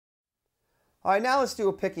All right, now let's do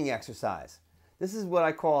a picking exercise. This is what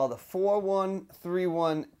I call the 4-1,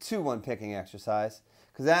 3-1, 2-1 picking exercise,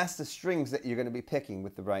 because that's the strings that you're going to be picking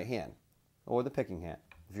with the right hand, or the picking hand.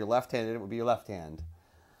 If you're left-handed, it would be your left hand.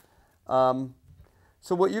 So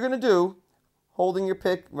what you're going to do, holding your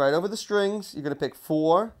pick right over the strings, you're going to pick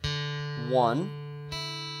 4, 1,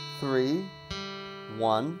 3,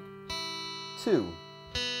 1, 2,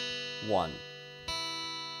 1.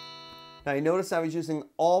 Now you notice I was using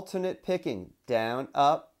alternate picking, down,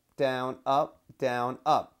 up, down, up, down,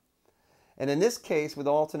 up. And in this case, with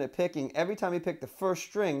alternate picking, every time you pick the first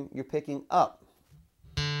string, you're picking up.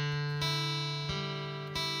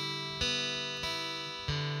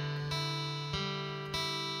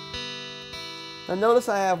 Now notice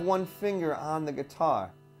I have one finger on the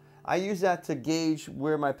guitar. I use that to gauge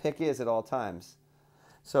where my pick is at all times.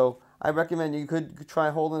 So I recommend you could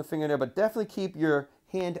try holding the finger there, but definitely keep your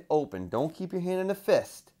hand open. Don't keep your hand in a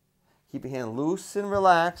fist. Keep your hand loose and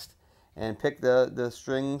relaxed and pick the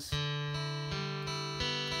strings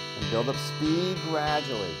and build up speed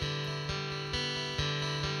gradually.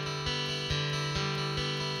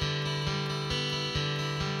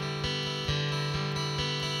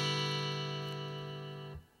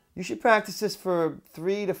 You should practice this for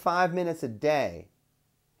 3 to 5 minutes a day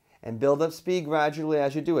and build up speed gradually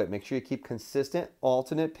as you do it. Make sure you keep consistent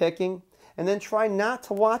alternate picking, and then try not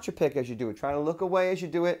to watch your pick as you do it. Try to look away as you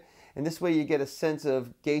do it, and this way you get a sense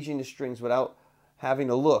of gauging the strings without having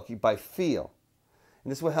to look, by feel.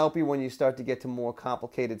 And this will help you when you start to get to more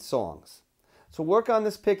complicated songs. So work on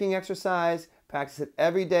this picking exercise, practice it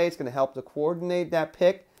every day. It's going to help to coordinate that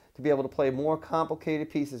pick to be able to play more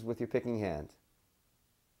complicated pieces with your picking hand.